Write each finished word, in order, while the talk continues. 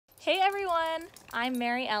Hey everyone, I'm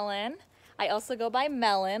Mary Ellen. I also go by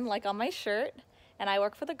Melon, like on my shirt, and I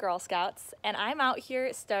work for the Girl Scouts. And I'm out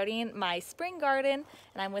here starting my spring garden,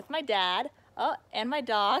 and I'm with my dad, and my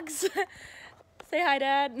dogs. Say hi,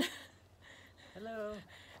 Dad. Hello.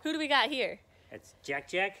 Who do we got here? That's Jack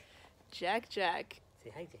Jack. Jack Jack.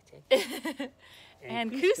 Say hi, Jack Jack.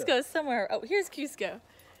 And Cusco's somewhere. Oh, here's Cusco.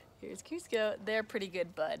 Here's Cusco. They're pretty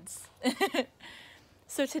good buds.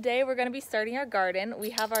 So today we're going to be starting our garden. We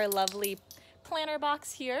have our lovely planter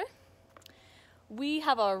box here. We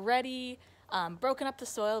have already broken up the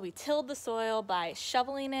soil. We tilled the soil by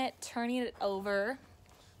shoveling it, turning it over,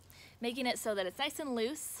 making it so that it's nice and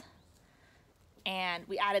loose. And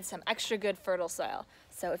we added some extra good fertile soil.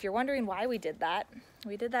 So if you're wondering why we did that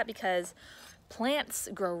because plants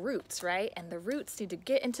grow roots, right? And the roots need to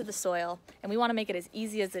get into the soil, and we want to make it as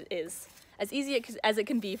easy as it is. As easy as it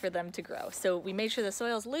can be for them to grow. So we made sure the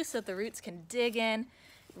soil is loose so that the roots can dig in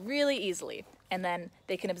really easily, and then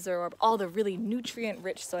they can absorb all the really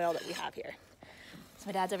nutrient-rich soil that we have here. So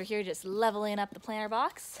my dad's over here just leveling up the planter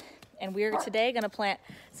box, and we're today gonna plant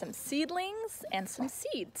some seedlings and some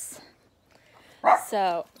seeds.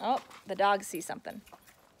 So, oh, the dogs see something.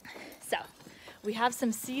 So, we have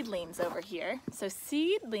some seedlings over here. So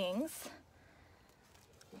seedlings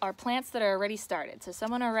are plants that are already started. So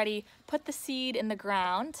someone already put the seed in the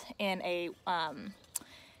ground in a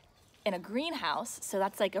greenhouse. So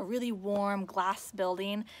that's like a really warm glass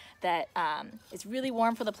building that is really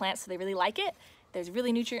warm for the plants, so they really like it. There's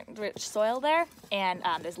really nutrient-rich soil there, and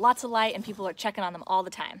there's lots of light, and people are checking on them all the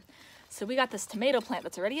time. So we got this tomato plant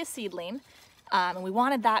that's already a seedling, and we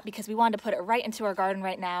wanted that because we wanted to put it right into our garden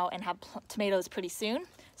right now and have tomatoes pretty soon.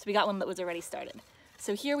 So we got one that was already started.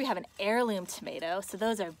 So here we have an heirloom tomato. So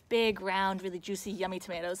those are big, round, really juicy, yummy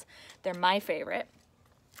tomatoes. They're my favorite.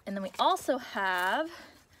 And then we also have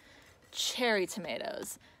cherry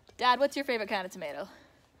tomatoes. Dad, what's your favorite kind of tomato?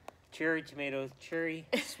 Cherry tomatoes, cherry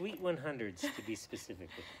sweet 100s to be specific.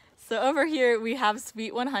 So over here we have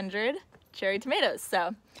sweet 100 cherry tomatoes.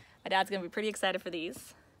 So my dad's gonna be pretty excited for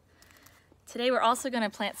these. Today we're also gonna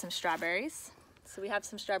plant some strawberries. So we have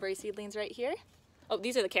some strawberry seedlings right here. Oh,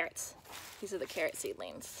 these are the carrots. These are the carrot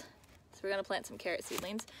seedlings. So we're gonna plant some carrot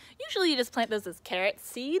seedlings. Usually you just plant those as carrot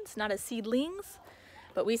seeds, not as seedlings,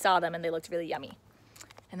 but we saw them and they looked really yummy.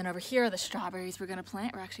 And then over here are the strawberries we're gonna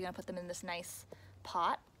plant. We're actually gonna put them in this nice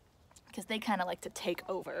pot because they kind of like to take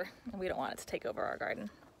over, and we don't want it to take over our garden.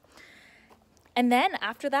 And then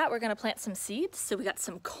after that, we're gonna plant some seeds. So we got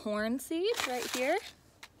some corn seeds right here.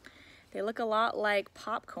 They look a lot like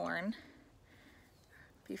popcorn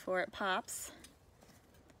before it pops.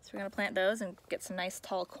 So we're gonna plant those and get some nice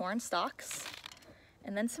tall corn stalks.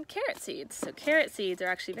 And then some carrot seeds. So carrot seeds are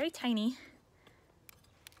actually very tiny.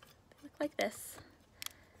 They look like this.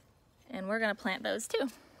 And we're gonna plant those too.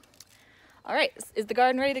 All right, is the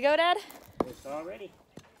garden ready to go, Dad? It's all ready.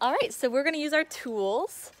 All right, so we're gonna use our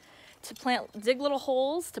tools to dig little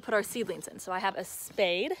holes to put our seedlings in. So I have a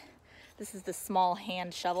spade. This is the small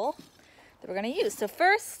hand shovel that we're gonna use. So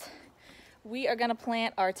first, we are gonna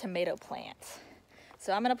plant our tomato plant.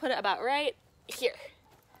 So I'm gonna put it about right here.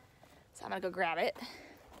 So I'm gonna go grab it.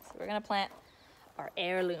 So we're gonna plant our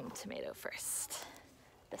heirloom tomato first.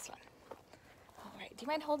 This one. All right, do you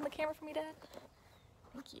mind holding the camera for me, Dad?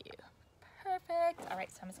 Thank you. Perfect. All right,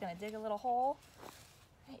 so I'm just gonna dig a little hole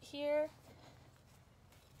right here.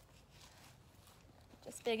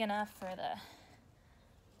 Just big enough for the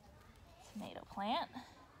tomato plant.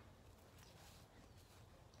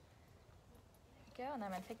 There we go, and then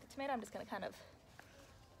I'm gonna take the tomato, I'm just gonna kind of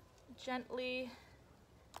gently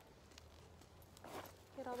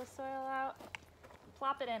get all the soil out.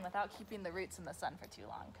 Plop it in without keeping the roots in the sun for too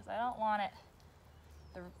long, because I don't want it,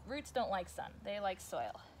 the roots don't like sun, they like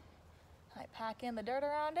soil. I pack in the dirt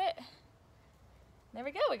around it. There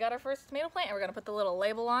we go, we got our first tomato plant, and we're gonna put the little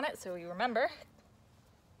label on it so we remember.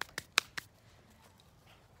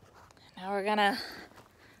 Now we're gonna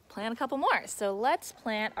plant a couple more. So let's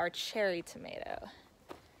plant our cherry tomato.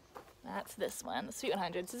 That's this one, the sweet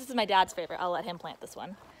 100. So this is my dad's favorite. I'll let him plant this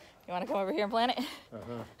one. You wanna come over here and plant it?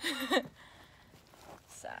 Uh-huh.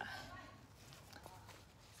 So,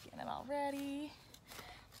 getting them all ready.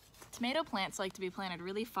 Tomato plants like to be planted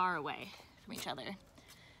really far away from each other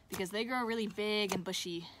because they grow really big and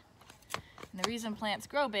bushy. And the reason plants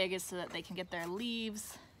grow big is so that they can get their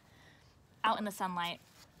leaves out in the sunlight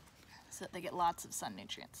so that they get lots of sun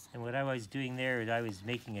nutrients. And what I was doing there is I was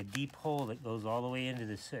making a deep hole that goes all the way into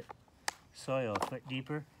the soil, a foot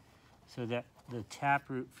deeper, so that the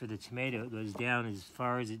taproot for the tomato goes down as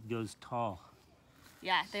far as it goes tall.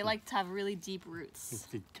 Yeah, they like to have really deep roots. If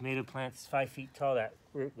the tomato plant's 5 feet tall, that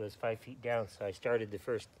root goes 5 feet down. So I started the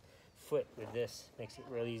first foot with this. Makes it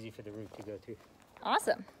real easy for the root to go through.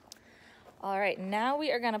 Awesome. All right, now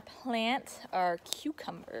we are gonna plant our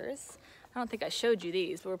cucumbers. I don't think I showed you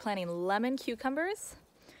these, but we're planting lemon cucumbers.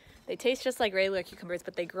 They taste just like regular cucumbers,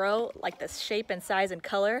 but they grow like the shape and size and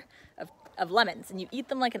color of lemons, and you eat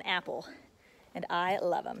them like an apple. And I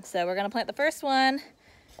love them. So we're gonna plant the first one.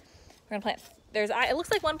 We're gonna plant, it looks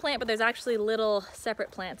like one plant, but there's actually little separate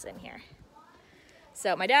plants in here.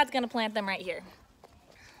 So my dad's gonna plant them right here.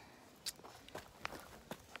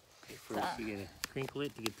 Okay, first you gotta crinkle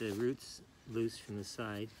it to get the roots loose from the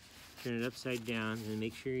side. Turn it upside down and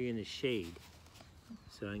make sure you're in the shade.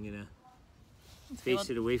 So I'm gonna face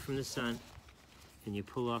it away from the sun, and you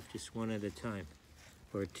pull off just one at a time,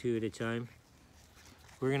 or two at a time.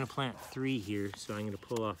 We're gonna plant 3 here, so I'm gonna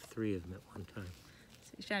pull off 3 of them at one time.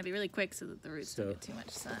 So he's trying to be really quick so that the roots don't get too much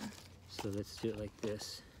sun. So let's do it like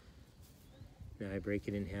this. Now I break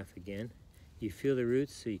it in half again. You feel the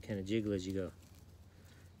roots, so you kind of jiggle as you go.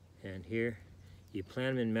 And here, you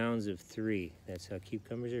plant them in mounds of 3. That's how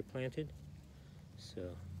cucumbers are planted. So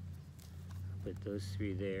I'll put those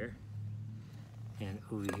 3 there. And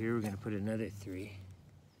over here, we're gonna put another 3.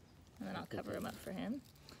 And then I'll cover them up for him.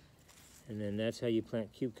 And then that's how you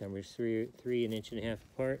plant cucumbers, 3 1.5 inches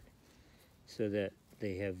apart, so that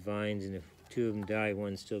they have vines, and if 2 of them die,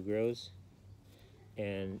 1 still grows.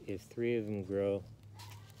 And if 3 of them grow,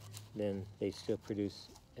 then they still produce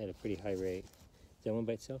at a pretty high rate. Is that one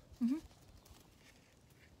by itself? Mm-hmm.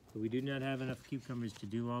 But we do not have enough cucumbers to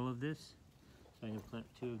do all of this, so I'm gonna plant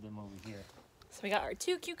 2 of them over here. So we got our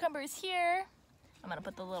 2 cucumbers here. I'm gonna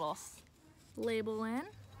put the little label in.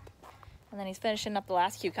 And then he's finishing up the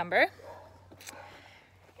last cucumber.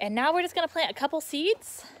 And now we're just gonna plant a couple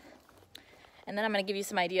seeds, and then I'm gonna give you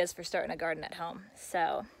some ideas for starting a garden at home.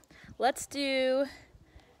 So let's do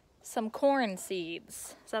some corn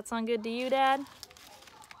seeds. Does that sound good to you, Dad?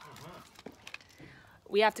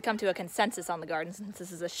 We have to come to a consensus on the garden since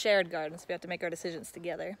this is a shared garden, so we have to make our decisions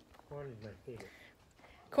together. Corn is my favorite.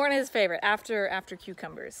 Corn is his favorite after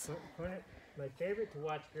cucumbers. Corn, my favorite to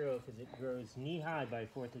watch grow because it grows knee-high by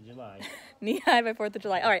 4th of July. Knee-high by 4th of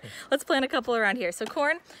July. All right, let's plant a couple around here. So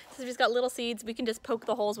corn, since we've just got little seeds, we can just poke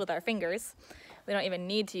the holes with our fingers. We don't even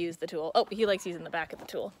need to use the tool. Oh, he likes using the back of the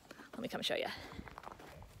tool. Let me come show you.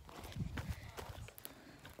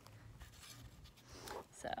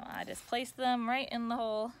 So I just place them right in the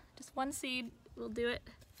hole. Just one seed will do it.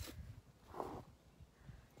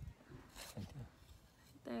 Right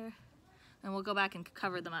there. And we'll go back and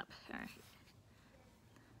cover them up. All right.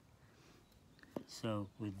 So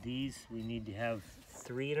with these, we need to have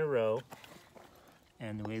 3 in a row.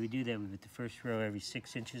 And the way we do that, we put the first row every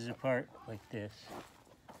 6 inches apart, like this.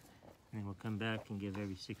 And then we'll come back and give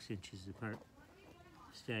every 6 inches apart,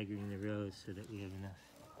 staggering the rows so that we have enough.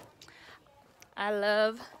 I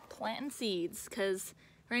love planting seeds because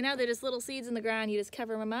right now they're just little seeds in the ground. You just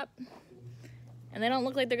cover them up and they don't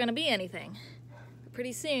look like they're gonna be anything. But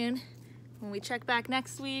pretty soon, when we check back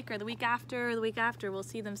next week or the week after, we'll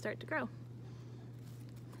see them start to grow.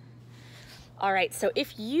 All right, so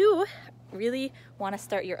if you really want to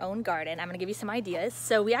start your own garden, I'm going to give you some ideas.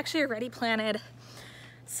 So we actually already planted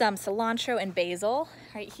some cilantro and basil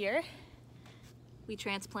right here. We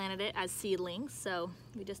transplanted it as seedlings, so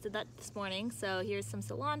we just did that this morning. So here's some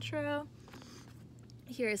cilantro,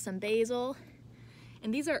 here is some basil,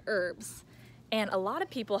 and these are herbs. And a lot of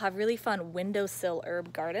people have really fun windowsill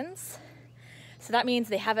herb gardens. So that means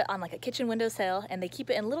they have it on like a kitchen windowsill and they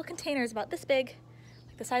keep it in little containers about this big,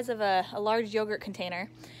 the size of a large yogurt container,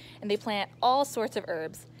 and they plant all sorts of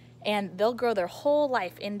herbs, and they'll grow their whole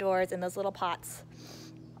life indoors in those little pots.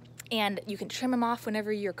 And you can trim them off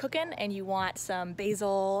whenever you're cooking and you want some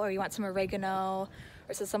basil or you want some oregano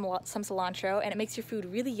or some cilantro, and it makes your food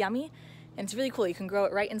really yummy, and it's really cool. You can grow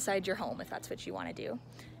it right inside your home if that's what you want to do.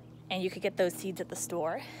 And you could get those seeds at the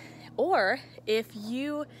store. Or if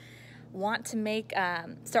you want to make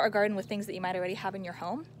start a garden with things that you might already have in your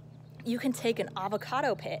home, you can take an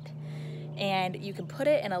avocado pit and you can put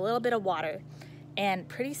it in a little bit of water, and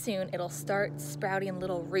pretty soon it'll start sprouting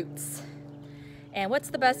little roots. And what's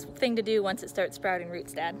the best thing to do once it starts sprouting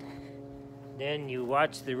roots, Dad? Then you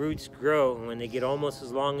watch the roots grow, and when they get almost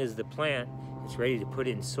as long as the plant, it's ready to put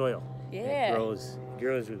in soil. Yeah. It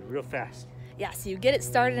grows real fast. Yeah, so you get it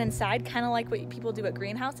started inside, kind of like what people do at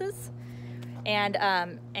greenhouses.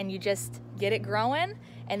 And you just get it growing,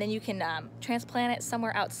 and then you can transplant it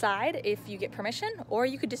somewhere outside if you get permission, or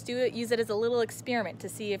you could just use it as a little experiment to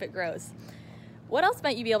see if it grows. What else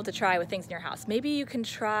might you be able to try with things in your house? Maybe you can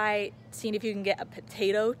try seeing if you can get a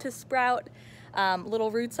potato to sprout.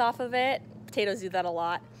 little roots off of it. Potatoes do that a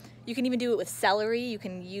lot. You can even do it with celery. You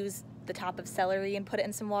can use the top of celery and put it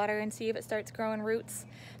in some water and see if it starts growing roots.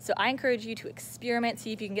 So I encourage you to experiment,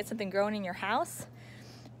 see if you can get something growing in your house.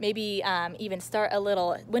 Maybe even start a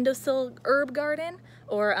little windowsill herb garden,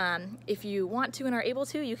 or if you want to and are able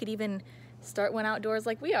to, you could even start one outdoors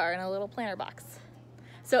like we are in a little planter box.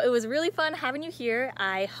 So it was really fun having you here.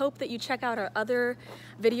 I hope that you check out our other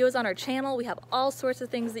videos on our channel. We have all sorts of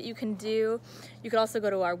things that you can do. You could also go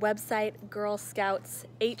to our website,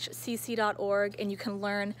 girlscoutshcc.org, and you can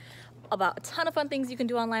learn about a ton of fun things you can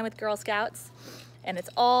do online with Girl Scouts. And it's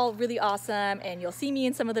all really awesome, and you'll see me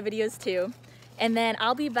in some of the videos too. And then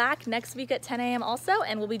I'll be back next week at 10 a.m. also,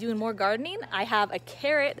 and we'll be doing more gardening. I have a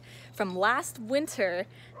carrot from last winter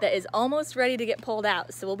that is almost ready to get pulled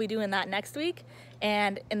out, so we'll be doing that next week.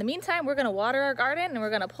 And in the meantime, we're gonna water our garden, and we're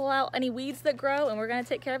gonna pull out any weeds that grow, and we're gonna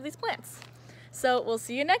take care of these plants. So we'll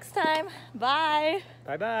see you next time. Bye.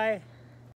 Bye-bye.